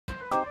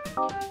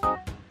Hello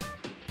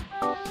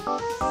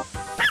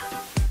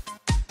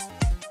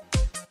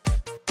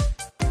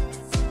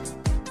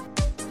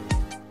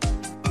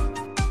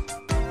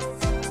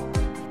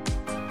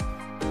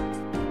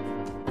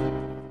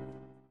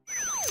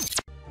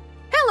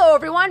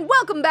everyone,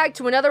 welcome back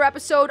to another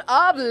episode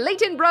of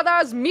Layton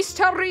Brothers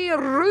Mystery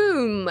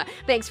Room.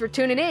 Thanks for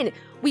tuning in.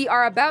 We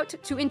are about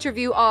to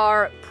interview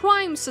our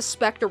prime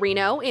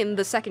suspectorino in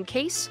the second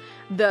case,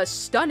 the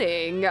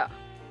stunning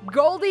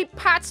Goldie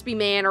Patsby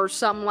man or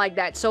something like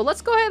that. So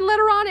let's go ahead and let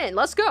her on in.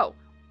 Let's go.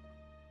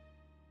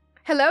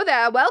 Hello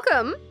there,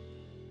 welcome.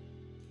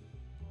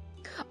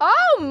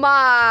 Oh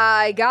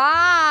my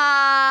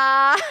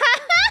god.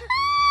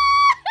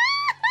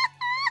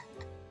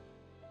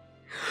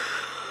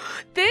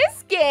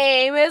 This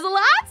game is a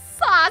lot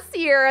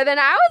saucier than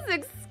I was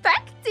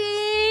expecting.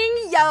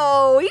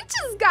 Yo, you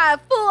just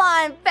got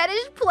full-on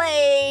fetish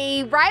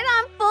play right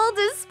on full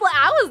display.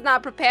 I was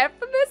not prepared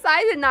for this.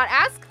 I did not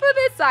ask for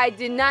this. I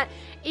did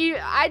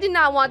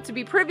not want to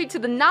be privy to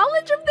the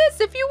knowledge of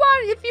this. If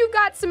you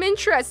got some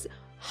interest,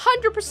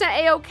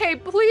 100% A-okay.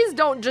 Please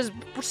don't just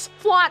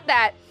flaunt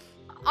that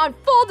on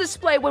full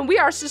display when we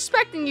are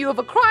suspecting you of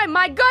a crime.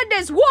 My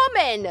goodness,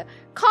 woman!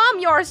 Calm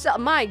yourself.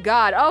 My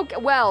god. Okay,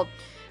 well...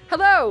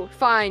 Hello,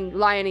 fine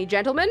liony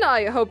gentlemen.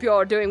 I hope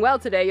you're doing well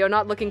today. You're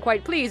not looking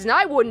quite pleased, and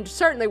I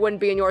certainly wouldn't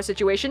be in your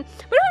situation.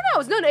 But who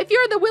knows? No, if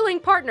you're the willing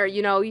partner,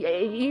 you know,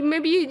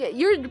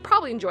 you're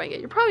probably enjoying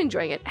it. You're probably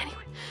enjoying it.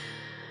 Anyway.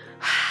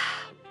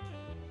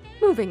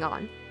 Moving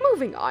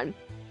on.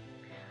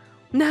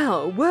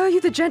 Now, were you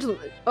the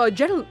gentleman?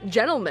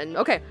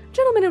 Okay,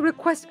 gentleman who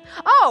request.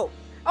 Oh,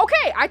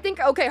 okay. I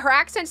think, okay, her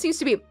accent seems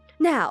to be.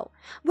 Now,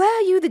 were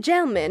you the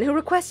gentleman who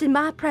requested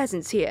my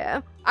presence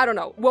here? I don't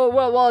know.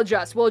 We'll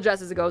adjust. We'll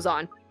adjust as it goes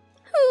on.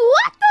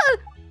 What the?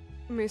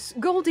 Miss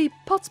Goldie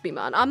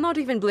Patsbyman, I'm not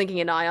even blinking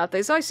an eye at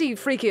this. I see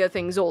freakier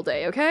things all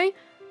day, okay?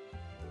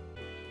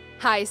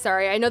 Hi,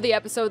 sorry. I know the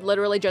episode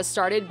literally just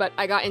started, but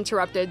I got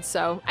interrupted,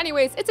 so...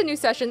 Anyways, it's a new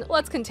session.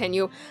 Let's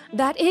continue.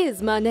 That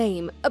is my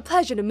name. A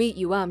pleasure to meet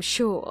you, I'm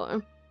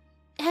sure.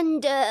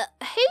 And,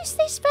 who's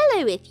this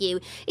fellow with you?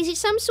 Is it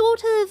some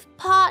sort of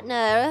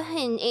partner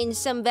in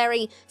some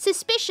very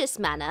suspicious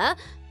manner?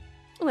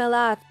 Well,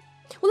 I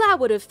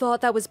would have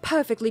thought that was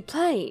perfectly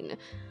plain.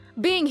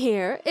 Being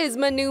here is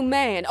my new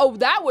man. Oh,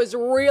 that was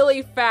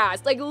really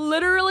fast. Like,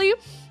 literally,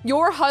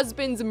 your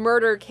husband's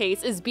murder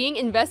case is being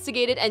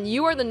investigated and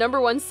you are the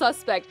 #1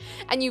 suspect,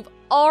 and you've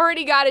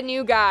already got a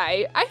new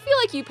guy. I feel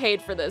like you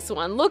paid for this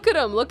one. Look at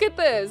him. Look at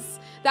this.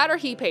 That or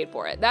he paid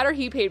for it. That or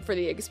he paid for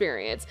the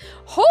experience.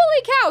 Holy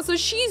cow, so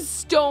she's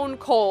stone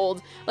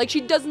cold. Like, she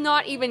does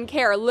not even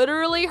care.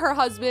 Literally, her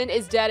husband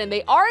is dead and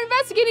they are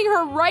investigating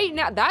her right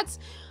now.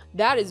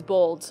 That is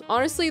bold.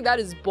 Honestly, that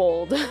is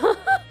bold.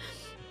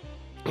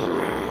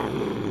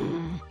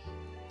 You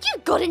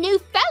got a new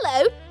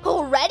fellow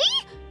already?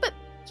 But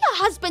your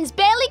husband's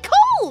barely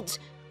cold.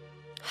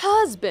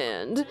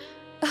 Husband?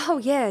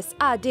 Oh yes,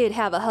 I did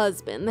have a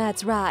husband,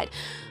 that's right.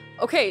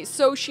 Okay,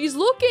 so she's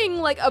looking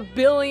like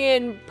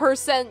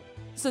 1,000,000,000%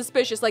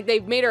 suspicious. Like,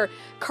 they've made her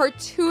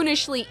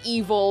cartoonishly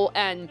evil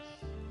and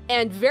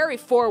very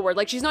forward.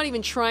 Like, she's not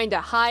even trying to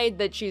hide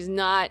that she's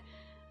not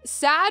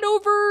sad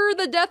over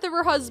the death of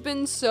her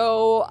husband,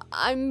 so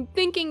I'm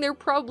thinking they're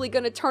probably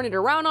gonna turn it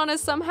around on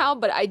us somehow,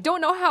 but I don't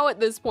know how at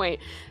this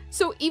point.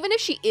 So even if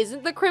she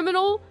isn't the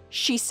criminal,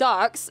 she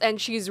sucks, and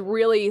she's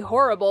really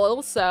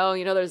horrible, so,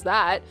 you know, there's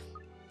that.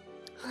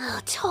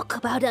 Oh, talk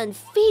about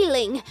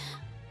unfeeling.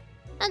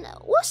 And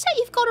what's that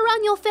you've got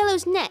around your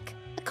fellow's neck?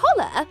 A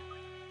collar?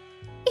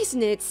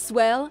 Isn't it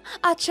swell?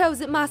 I chose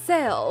it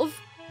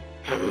myself.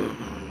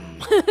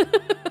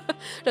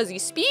 Does he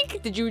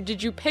speak? Did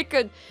you pick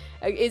a...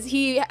 Is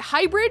he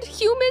hybrid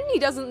human? He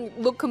doesn't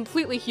look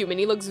completely human.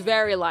 He looks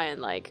very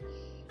lion-like.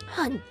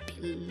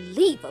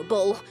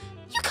 Unbelievable.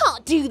 You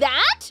can't do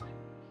that!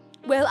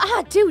 Well,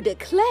 I do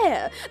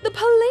declare. The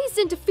police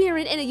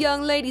interfering in a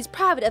young lady's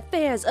private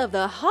affairs of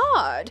the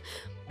heart.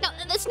 No,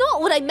 that's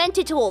not what I meant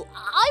at all.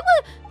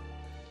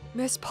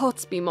 Miss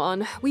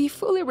Patsbyman, we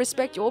fully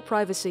respect your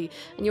privacy,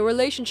 and your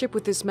relationship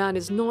with this man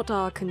is not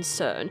our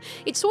concern.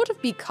 It sort of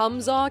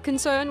becomes our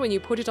concern when you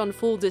put it on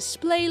full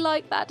display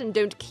like that and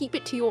don't keep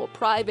it to your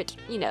private,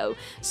 you know,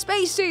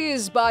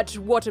 spaces, but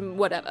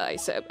whatever, I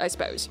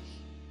suppose.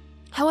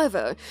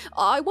 However,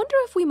 I wonder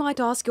if we might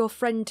ask your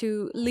friend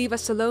to leave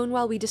us alone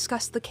while we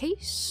discuss the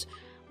case?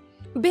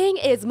 Bing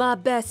is my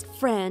best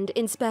friend,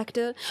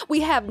 Inspector.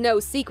 We have no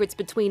secrets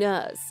between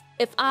us.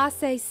 If I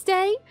say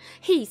stay,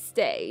 he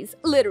stays.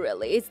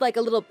 Literally, it's like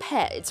a little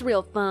pet. It's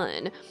real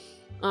fun.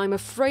 I'm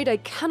afraid I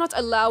cannot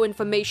allow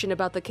information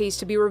about the case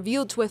to be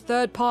revealed to a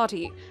third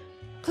party.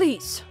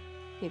 Please,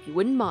 if you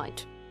wouldn't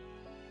mind.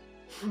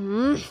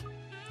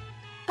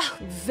 Oh,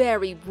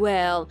 very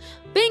well.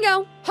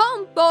 Bingo!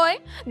 Home, boy!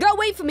 Go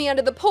wait for me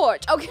under the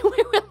porch. Okay,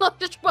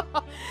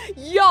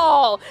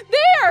 y'all, they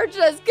are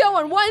just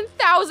going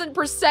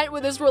 1000%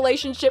 with this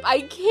relationship.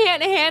 I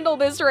can't handle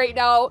this right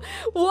now.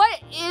 What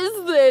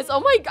is this?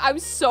 Oh my god, I'm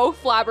so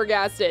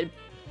flabbergasted.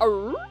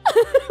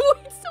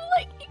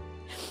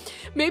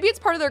 maybe it's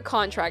part of their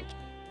contract.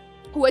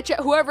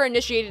 Whoever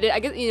initiated it, I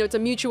guess, you know,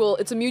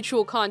 it's a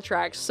mutual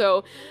contract.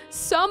 So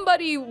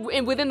somebody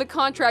within the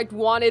contract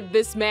wanted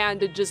this man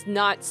to just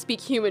not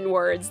speak human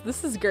words.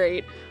 This is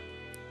great.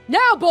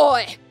 Now,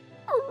 boy!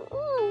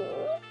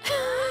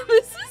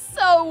 This is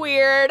so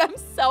weird. I'm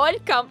so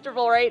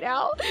uncomfortable right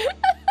now.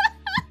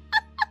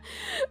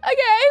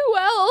 Okay,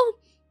 well,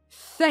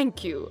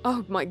 thank you.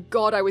 Oh my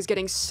god, I was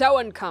getting so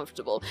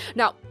uncomfortable.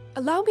 Now,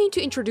 allow me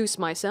to introduce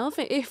myself,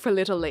 if a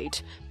little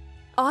late.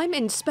 I'm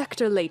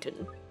Inspector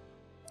Layton.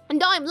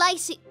 And I'm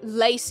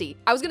Lacey.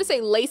 I was gonna say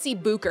Lacey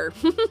Booker.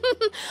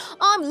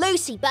 I'm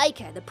Lucy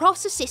Baker, the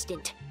prof's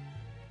assistant.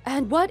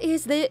 And what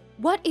is it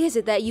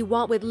that you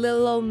want with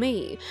little old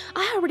me?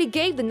 I already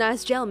gave the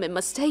nice gentleman my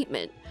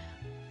statement.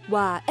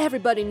 Why,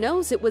 everybody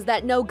knows it was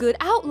that no-good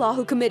outlaw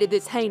who committed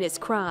this heinous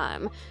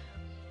crime.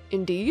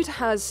 Indeed,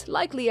 as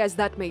likely as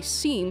that may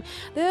seem,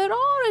 there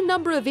are a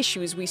number of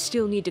issues we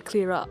still need to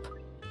clear up.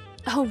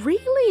 Oh,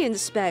 really,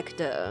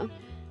 Inspector?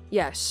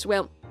 Yes,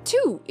 well,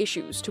 2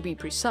 issues to be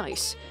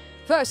precise.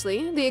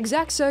 Firstly, the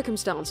exact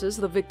circumstances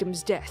of the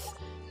victim's death.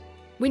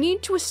 We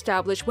need to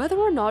establish whether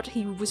or not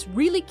he was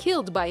really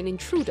killed by an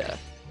intruder.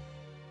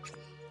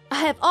 I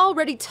have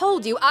already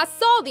told you I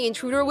saw the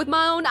intruder with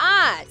my own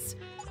eyes!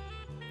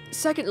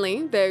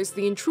 Secondly, there's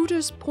the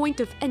intruder's point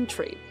of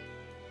entry.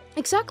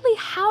 Exactly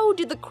how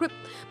did the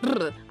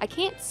I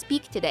can't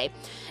speak today.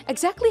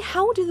 Exactly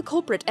how did the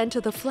culprit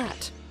enter the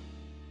flat?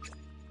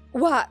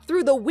 What,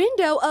 through the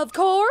window, of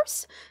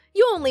course?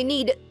 You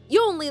need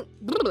only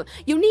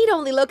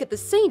look at the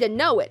scene to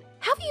know it.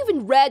 Have you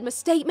even read my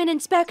statement,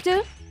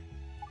 Inspector?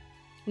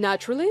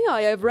 Naturally,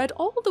 I have read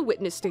all the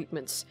witness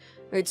statements.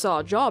 It's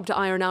our job to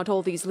iron out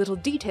all these little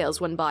details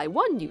one by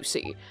one, you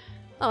see.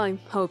 I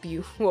hope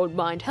you won't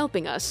mind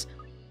helping us.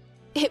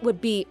 It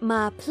would be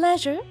my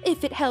pleasure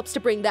if it helps to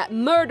bring that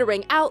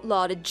murdering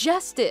outlaw to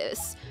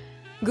justice.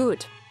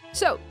 Good.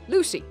 So,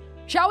 Lucy,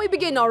 shall we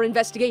begin our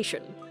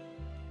investigation?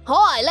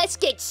 Hi, let's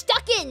get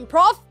stuck in,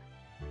 Prof!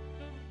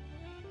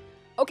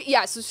 Okay,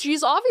 yeah, so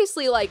she's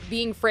obviously, like,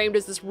 being framed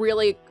as this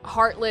really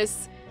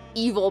heartless,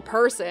 evil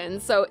person,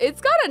 so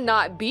it's gotta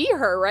not be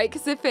her, right?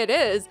 Because if it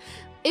is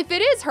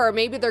her,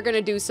 maybe they're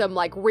gonna do some,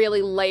 like,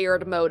 really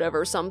layered motive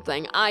or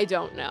something. I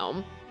don't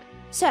know.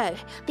 So,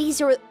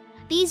 these are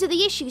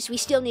the issues we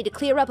still need to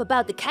clear up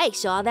about the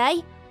case, are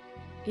they?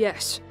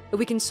 Yes. If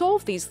we can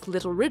solve these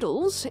little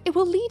riddles, it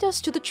will lead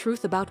us to the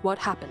truth about what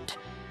happened.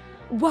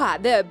 Why,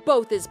 they're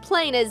both as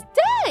plain as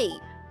day!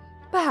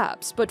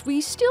 Perhaps, but we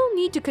still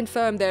need to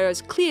confirm they're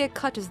as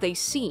clear-cut as they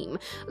seem.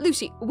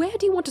 Lucy, where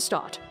do you want to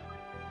start?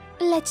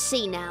 Let's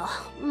see now.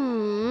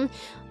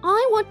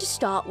 I want to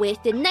start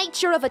with the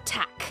nature of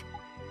attack.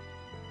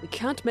 We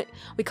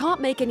can't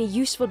make any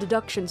useful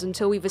deductions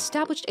until we've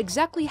established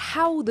exactly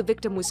how the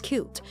victim was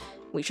killed.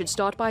 We should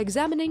start by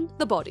examining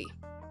the body.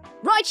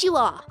 Right you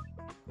are!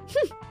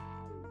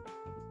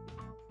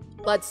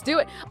 Let's do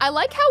it. I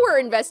like how we're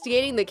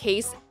investigating the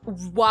case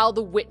while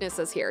the witness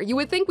is here. You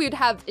would think we would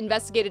have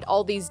investigated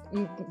all these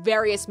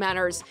various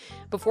manners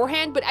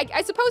beforehand, but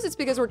I suppose it's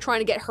because we're trying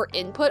to get her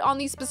input on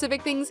these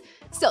specific things.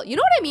 Still, you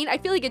know what I mean? I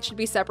feel like it should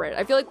be separate.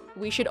 I feel like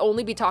we should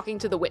only be talking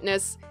to the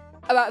witness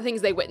about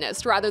things they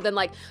witnessed, rather than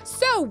like,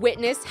 so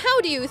witness,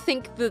 how do you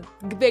think the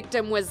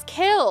victim was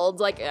killed?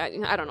 Like,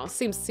 I don't know,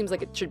 seems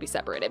like it should be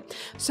separated.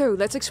 So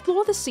let's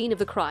explore the scene of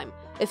the crime.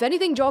 If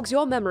anything jogs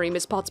your memory,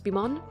 Miss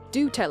Pottsbymon,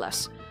 do tell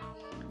us.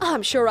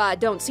 I'm sure I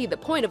don't see the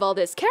point of all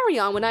this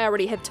carry-on when I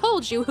already have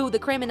told you who the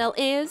criminal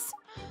is.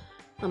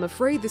 I'm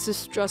afraid this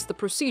is just the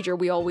procedure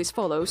we always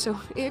follow, so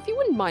if you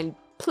wouldn't mind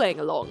playing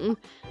along.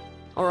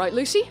 All right,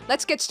 Lucy,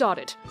 let's get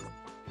started.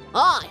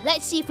 Aye,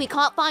 let's see if we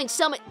can't find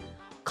something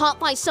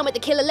the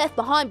killer left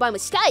behind by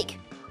mistake.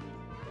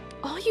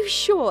 Are you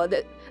sure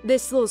that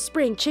this little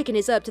spring chicken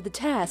is up to the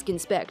task,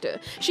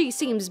 Inspector? She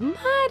seems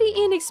mighty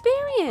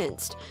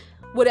inexperienced.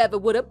 Whatever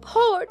would a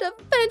poor,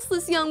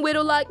 defenseless young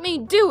widow like me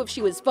do if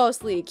she was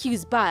falsely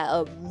accused by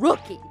a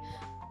rookie?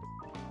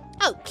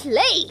 Oh,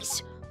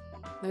 please!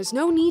 There's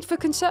no need for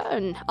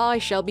concern. I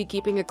shall be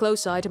keeping a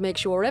close eye to make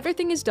sure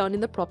everything is done in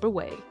the proper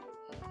way.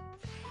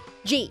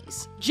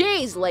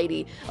 Jeez,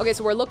 lady. Okay,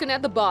 so we're looking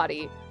at the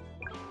body.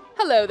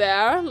 Hello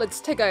there. Let's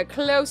take a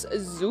close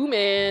zoom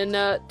in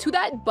to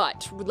that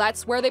butt.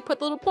 That's where they put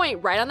the little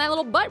point, right on that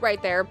little butt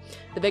right there.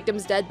 The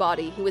victim's dead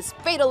body. He was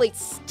fatally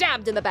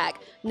stabbed in the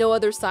back. No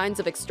other signs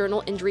of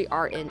external injury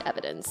are in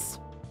evidence.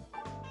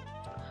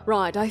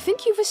 Right, I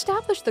think you've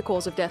established the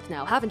cause of death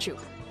now, haven't you?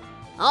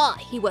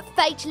 Aye, he were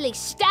fatally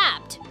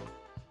stabbed.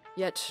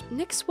 Yet,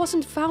 Nix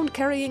wasn't found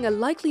carrying a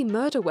likely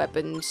murder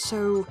weapon,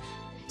 so...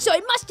 So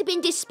it must have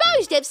been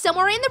disposed of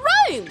somewhere in the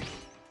room.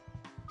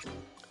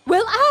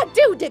 Well, I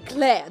do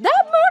declare,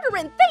 that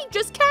murdering thief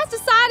just cast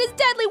aside his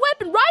deadly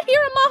weapon right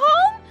here in my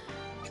home?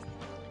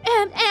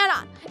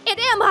 And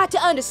am I to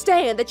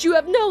understand that you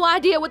have no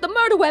idea what the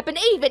murder weapon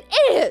even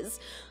is?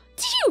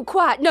 Do you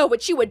quite know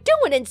what you were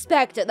doing,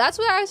 Inspector? That's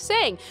what I was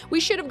saying. We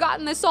should have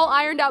gotten this all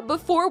ironed out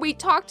before we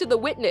talked to the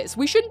witness.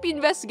 We shouldn't be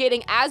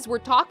investigating as we're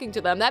talking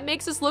to them. That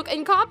makes us look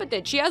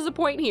incompetent. She has a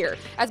point here,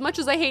 as much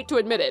as I hate to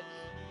admit it.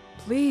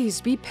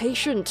 Please be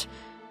patient.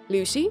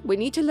 Lucy, we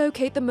need to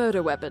locate the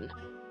murder weapon.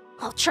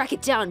 I'll track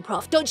it down,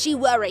 Prof. Don't you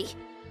worry.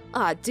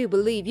 I do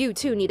believe you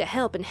two need a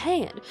helping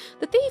hand.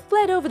 The thief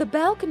fled over the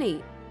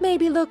balcony.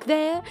 Maybe look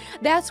there.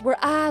 That's where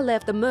I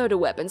left the murder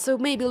weapon, so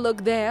maybe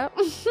look there.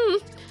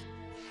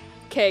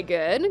 Okay,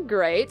 good.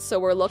 Great. So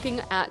we're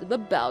looking at the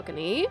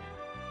balcony.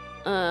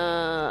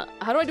 How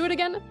do I do it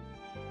again?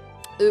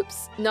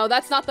 Oops. No,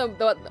 that's not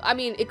the I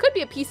mean, it could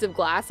be a piece of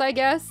glass, I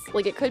guess.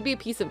 Like, it could be a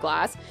piece of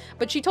glass.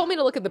 But she told me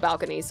to look at the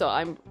balcony, so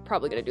I'm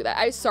probably gonna do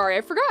that. Sorry,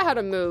 I forgot how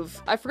to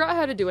move. I forgot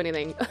how to do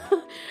anything.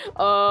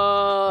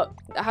 How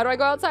do I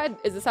go outside?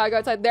 Is this how I go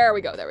outside? There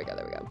we go, there we go,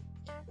 there we go.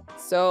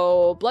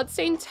 So,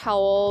 bloodstained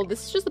towel.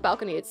 This is just the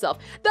balcony itself.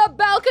 The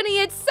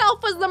balcony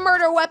itself was the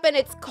murder weapon!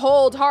 It's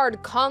cold,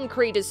 hard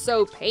concrete is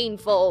so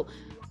painful.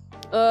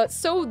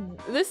 So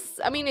this,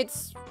 I mean, it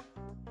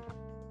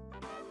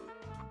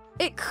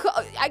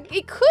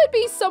could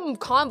be some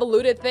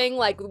convoluted thing,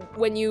 like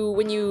when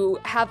you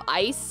have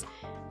ice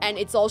and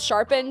it's all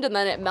sharpened and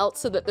then it melts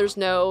so that there's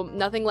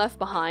nothing left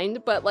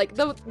behind. But like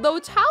the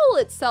towel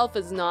itself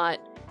is not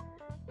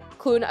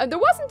clue. There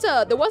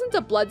wasn't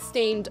a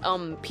bloodstained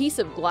piece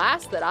of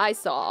glass that I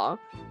saw.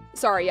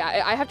 Sorry,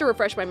 yeah, I have to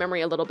refresh my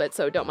memory a little bit,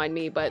 so don't mind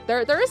me. But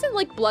there isn't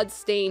like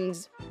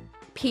bloodstained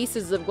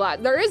pieces of glass.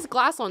 There is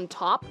glass on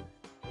top.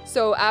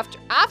 So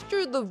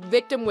after the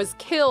victim was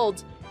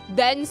killed,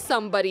 then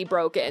somebody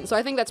broke in. So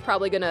I think that's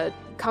probably gonna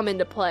come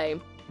into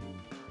play.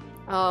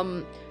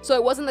 So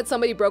it wasn't that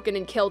somebody broke in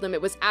and killed him,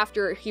 it was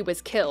after he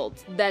was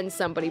killed, then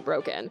somebody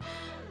broke in.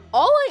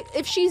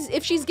 If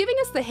she's giving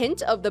us the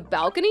hint of the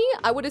balcony,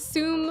 I would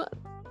assume,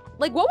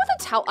 like, what was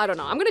a towel? I don't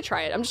know, I'm gonna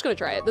try it, I'm just gonna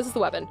try it. This is the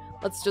weapon.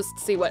 Let's just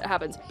see what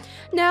happens.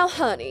 Now,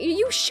 honey,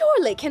 you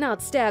surely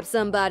cannot stab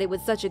somebody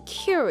with such a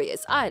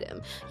curious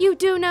item. You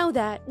do know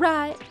that,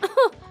 right?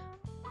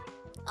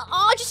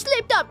 I just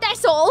slipped up,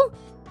 that's all.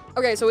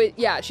 Okay, so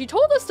yeah, she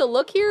told us to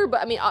look here,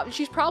 but I mean,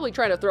 she's probably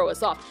trying to throw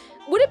us off.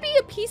 Would it be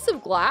a piece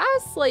of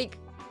glass? Like,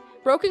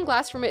 broken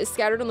glass from it is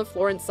scattered on the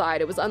floor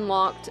inside. It was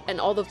unlocked, and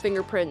all the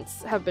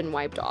fingerprints have been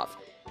wiped off.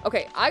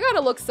 Okay, I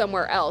gotta look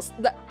somewhere else.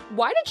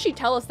 Why did she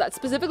tell us that?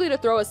 Specifically to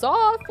throw us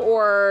off,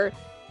 or...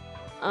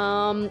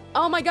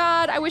 oh my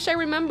god, I wish I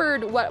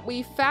remembered what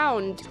we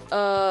found,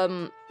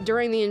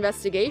 during the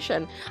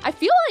investigation. I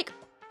feel like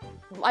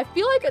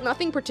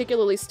nothing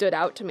particularly stood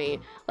out to me.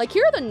 Like,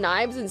 here are the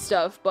knives and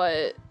stuff,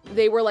 but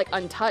they were, like,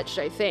 untouched,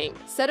 I think.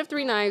 Set of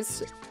 3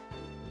 knives.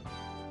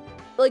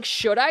 Like,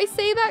 should I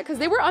say that? Because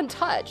they were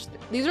untouched.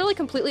 These are, like,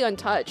 completely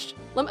untouched.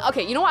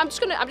 Okay, you know what? I'm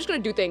just gonna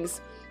do things.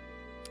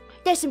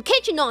 There's some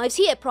kitchen knives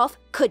here, Prof.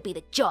 Could be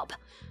the job.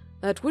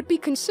 That would be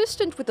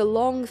consistent with the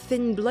long,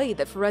 thin blade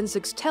that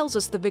forensics tells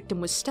us the victim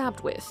was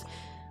stabbed with.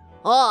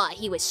 Ah,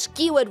 he was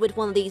skewered with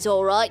one of these,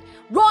 all right.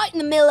 Right in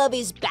the middle of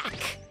his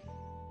back.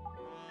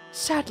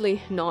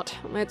 Sadly not.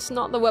 It's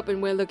not the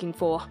weapon we're looking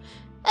for.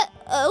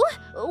 Oh?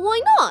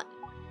 Why not?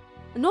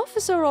 An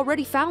officer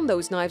already found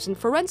those knives and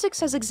forensics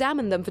has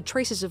examined them for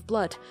traces of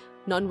blood.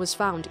 None was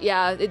found.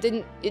 Yeah,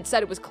 it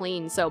said it was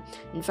clean, so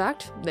in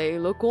fact, they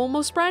look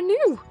almost brand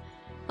new.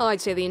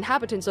 I'd say the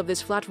inhabitants of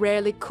this flat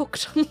rarely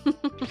cooked.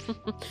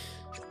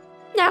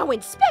 Now,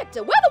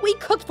 Inspector, whether we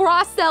cooked for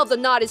ourselves or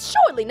not is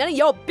surely none of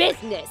your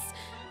business.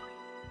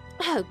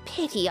 Oh,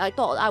 pity, I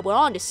thought I were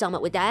onto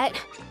something with that.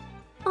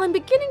 I'm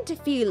beginning to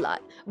feel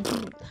like...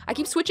 I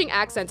keep switching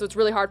accents, so it's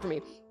really hard for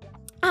me.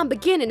 I'm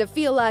beginning to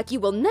feel like you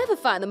will never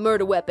find the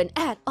murder weapon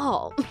at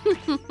all.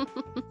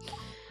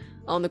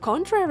 On the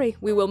contrary,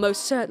 we will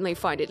most certainly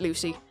find it,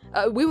 Lucy.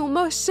 We will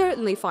most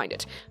certainly find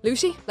it.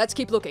 Lucy, let's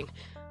keep looking.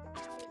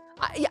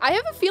 I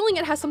have a feeling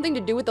it has something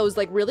to do with those,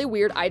 like, really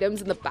weird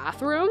items in the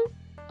bathroom.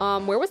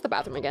 Where was the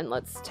bathroom again?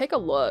 Let's take a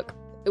look.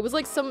 It was,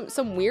 like,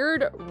 some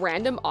weird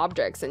random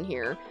objects in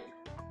here.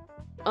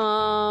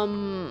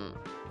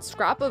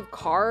 Scrap of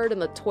card in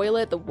the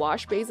toilet, the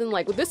wash basin.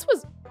 Like, this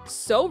was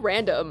so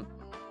random.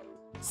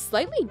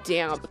 Slightly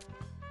damp.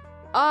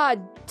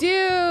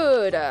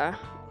 Dude.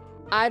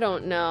 I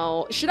don't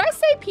know. Should I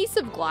say piece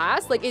of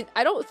glass? Like,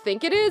 I don't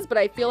think it is, but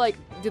I feel like,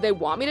 do they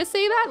want me to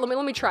say that?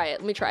 Let me try it.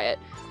 Let me try it.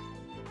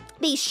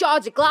 These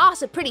shards of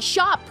glass are pretty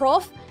sharp,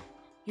 Prof.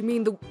 You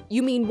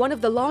mean one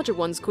of the larger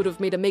ones could have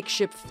made a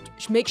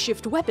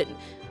makeshift weapon?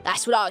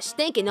 That's what I was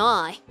thinking,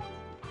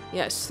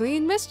 Yes, the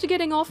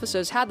investigating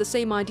officers had the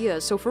same idea,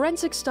 so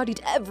forensics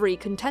studied every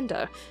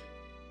contender.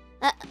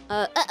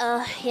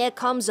 Here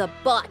comes a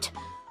but.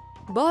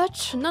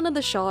 But none of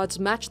the shards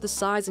matched the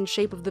size and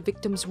shape of the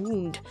victim's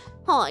wound.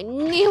 I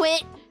knew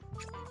it!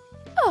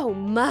 Oh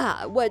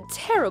my, what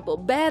terrible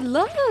bad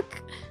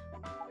luck!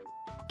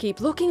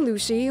 Keep looking,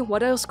 Lucy.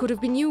 What else could have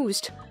been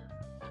used?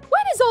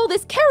 When is all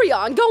this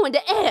carry-on going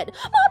to end?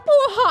 My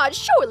poor heart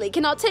surely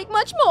cannot take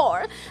much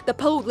more. The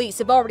police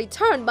have already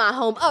turned my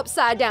home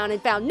upside down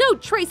and found no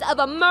trace of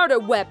a murder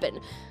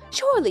weapon.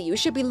 Surely you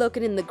should be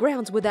looking in the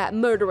grounds where that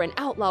murdering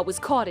outlaw was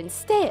caught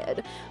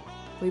instead.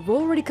 We've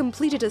already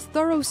completed a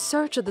thorough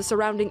search of the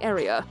surrounding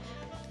area.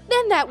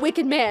 Then that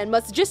wicked man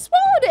must have just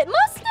swallowed it,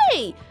 mustn't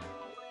he?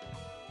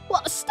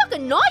 What, stuck a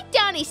knife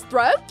down his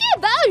throat?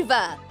 Give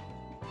over!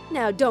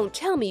 Now don't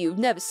tell me you've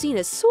never seen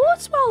a sword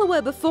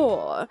swallower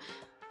before.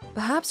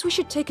 Perhaps we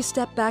should take a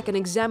step back and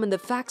examine the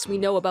facts we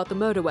know about the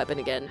murder weapon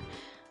again.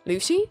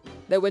 Lucy,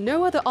 there were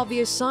no other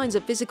obvious signs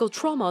of physical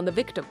trauma on the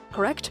victim,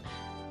 correct?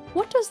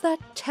 What does that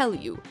tell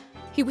you?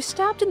 He was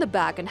stabbed in the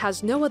back and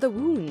has no other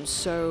wounds,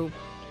 so...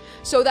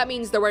 So that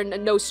means there were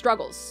no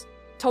struggles.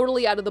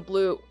 Totally out of the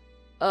blue.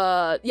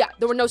 Yeah,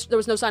 there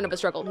was no sign of a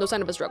struggle. No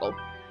sign of a struggle.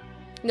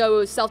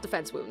 No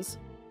self-defense wounds.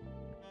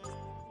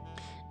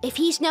 If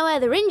he's no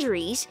other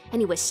injuries,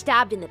 and he was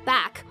stabbed in the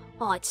back,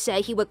 I'd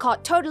say he were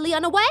caught totally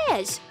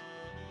unawares.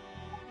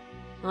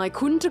 I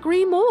couldn't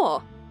agree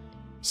more.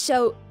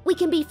 So, we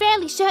can be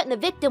fairly certain the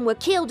victim were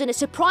killed in a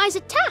surprise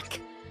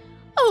attack.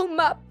 Oh,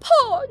 my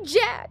poor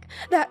Jack!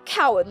 That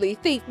cowardly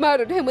thief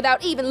murdered him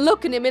without even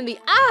looking him in the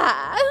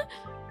eye!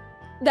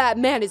 That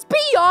man is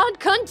beyond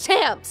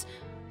contempt!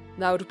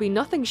 That would be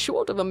nothing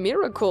short of a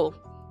miracle.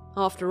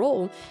 After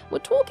all, we're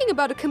talking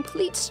about a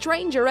complete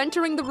stranger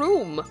entering the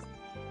room.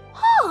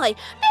 Hi,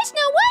 there's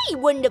no way he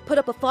wouldn't have put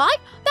up a fight.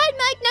 That'd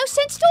make no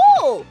sense at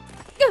all.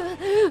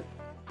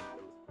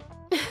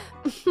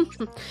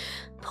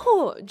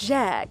 Poor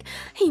Jack.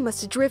 He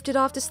must have drifted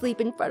off to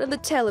sleep in front of the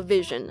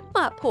television.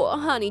 My poor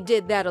honey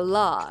did that a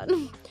lot.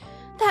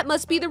 That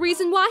must be the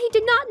reason why he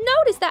did not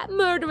notice that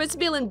murderous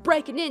villain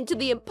breaking into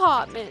the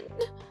apartment.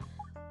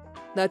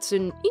 That's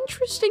an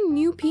interesting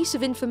new piece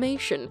of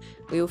information.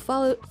 We'll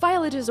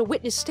file it as a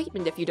witness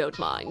statement if you don't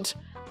mind.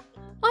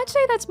 I'd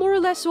say that's more or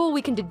less all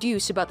we can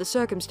deduce about the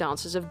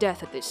circumstances of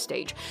death at this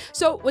stage.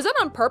 So, was that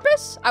on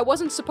purpose? I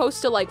wasn't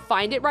supposed to, like,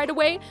 find it right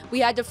away.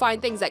 We had to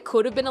find things that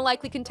could have been a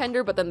likely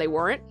contender, but then they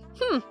weren't.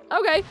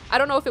 Okay. I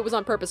don't know if it was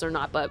on purpose or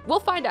not, but we'll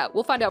find out.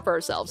 We'll find out for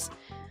ourselves.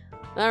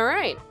 All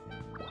right.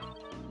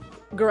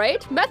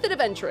 Great. Method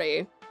of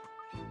entry.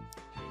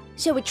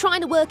 So we're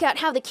trying to work out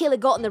how the killer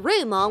got in the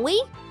room, aren't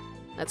we?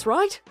 That's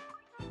right.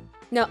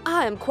 Now,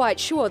 I am quite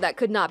sure that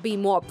could not be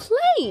more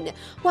plain.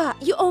 Why,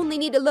 you only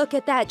need to look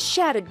at that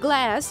shattered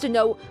glass to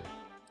know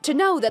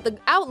that the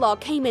outlaw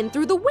came in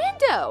through the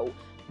window.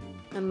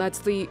 And that's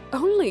the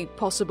only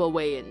possible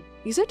way in,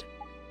 is it?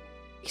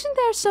 Isn't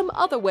there some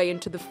other way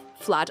into the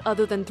flat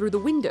other than through the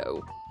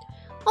window?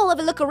 I'll have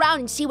a look around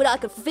and see what I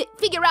can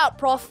figure out,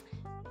 Prof.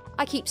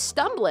 I keep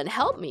stumbling.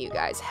 Help me, you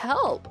guys.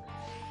 Help.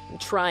 I'm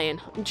trying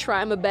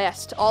my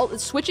best.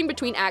 Switching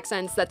between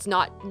accents that's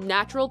not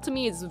natural to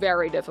me is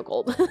very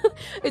difficult.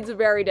 It's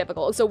very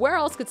difficult. So where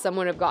else could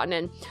someone have gotten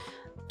in?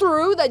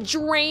 Through the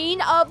drain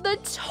of the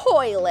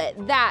toilet.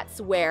 That's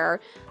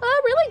where.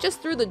 Really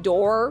just through the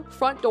door,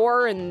 front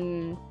door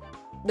and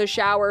the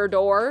shower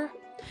door.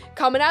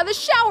 Coming out of the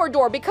shower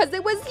door because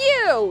it was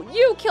you.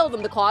 You killed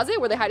them. The closet?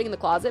 Were they hiding in the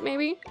closet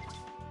maybe?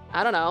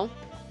 I don't know.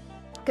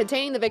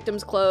 Containing the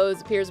victim's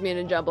clothes appears to be in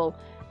a jumble.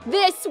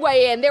 This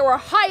way in! They were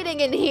hiding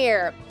in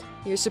here!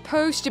 You're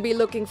supposed to be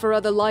looking for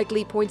other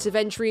likely points of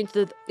entry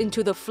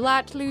into the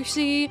flat,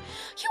 Lucy.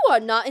 You are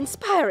not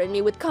inspiring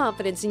me with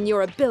confidence in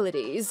your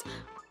abilities.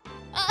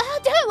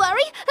 Don't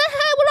worry,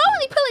 we're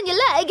only pulling your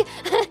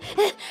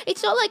leg.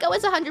 It's not like I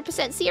was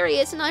 100%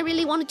 serious and I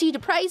really wanted you to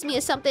praise me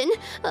or something.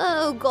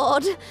 Oh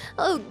God,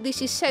 oh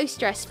this is so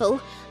stressful.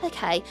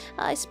 Okay,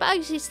 I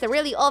suppose it's the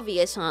really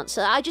obvious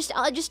answer. I just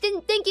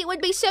didn't think it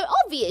would be so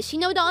obvious, you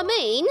know what I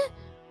mean?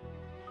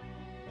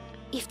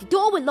 If the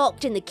door were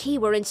locked and the key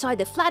were inside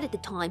the flat at the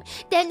time,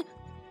 then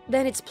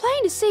it's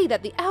plain to see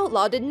that the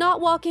outlaw did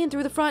not walk in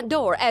through the front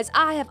door, as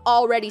I have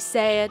already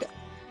said.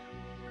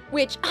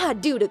 Which I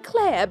do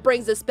declare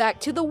brings us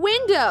back to the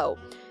window.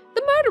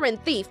 The murdering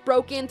thief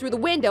broke in through the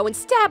window and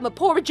stabbed my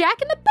poor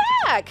Jack in the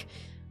back.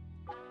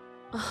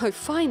 I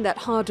find that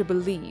hard to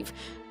believe.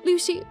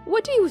 Lucy,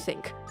 what do you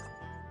think?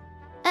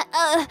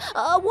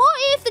 What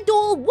if the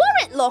door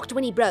weren't locked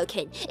when he broke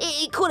in?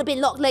 It could have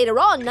been locked later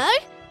on, no?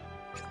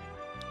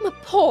 My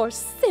poor,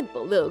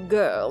 simple little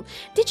girl.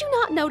 Did you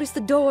not notice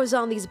the doors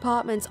on these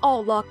apartments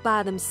all locked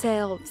by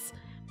themselves?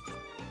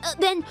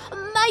 Then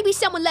maybe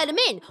someone let him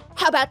in.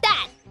 How about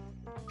that?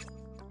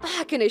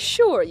 I can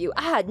assure you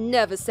I had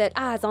never set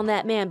eyes on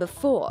that man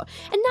before,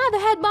 and neither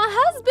had my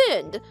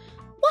husband.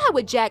 Why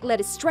would Jack let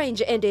a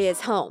stranger into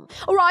his home?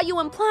 Or are you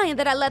implying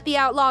that I let the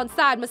outlaw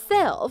inside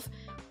myself?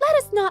 Let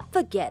us not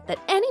forget that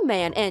any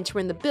man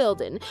entering the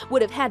building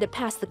would have had to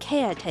pass the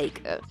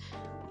caretaker.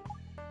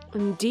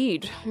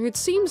 Indeed, it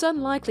seems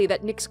unlikely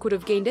that Nix could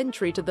have gained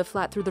entry to the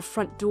flat through the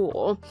front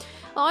door.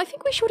 I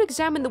think we should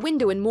examine the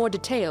window in more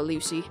detail,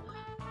 Lucy.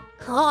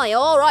 Aye,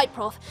 all right,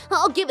 Prof.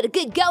 I'll give it a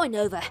good going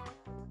over.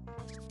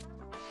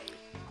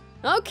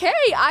 Okay,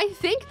 I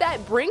think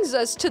that brings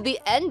us to the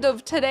end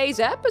of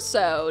today's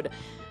episode.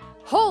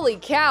 Holy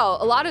cow,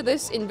 a lot of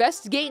this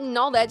investigating and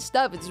all that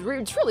stuff, it's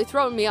really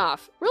throwing me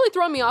off. Really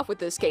throwing me off with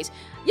this case.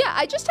 Yeah,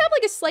 I just have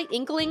like a slight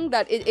inkling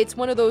that it's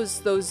one of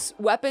those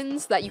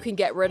weapons that you can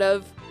get rid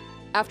of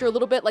after a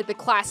little bit, like the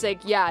classic,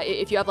 yeah,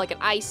 if you have like an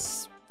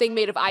ice thing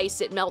made of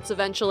ice, it melts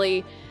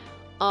eventually.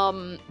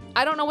 I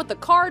don't know what the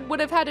card would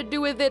have had to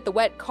do with it, the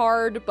wet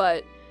card,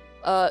 but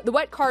the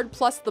wet card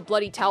plus the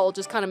bloody towel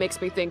just kind of makes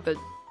me think that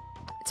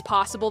it's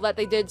possible that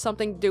they did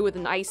something to do with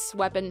an ice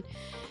weapon.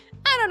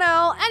 I don't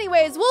know.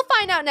 Anyways, we'll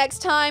find out next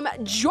time.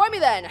 Join me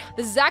then.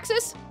 This is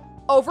Axis,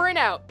 over and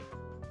out.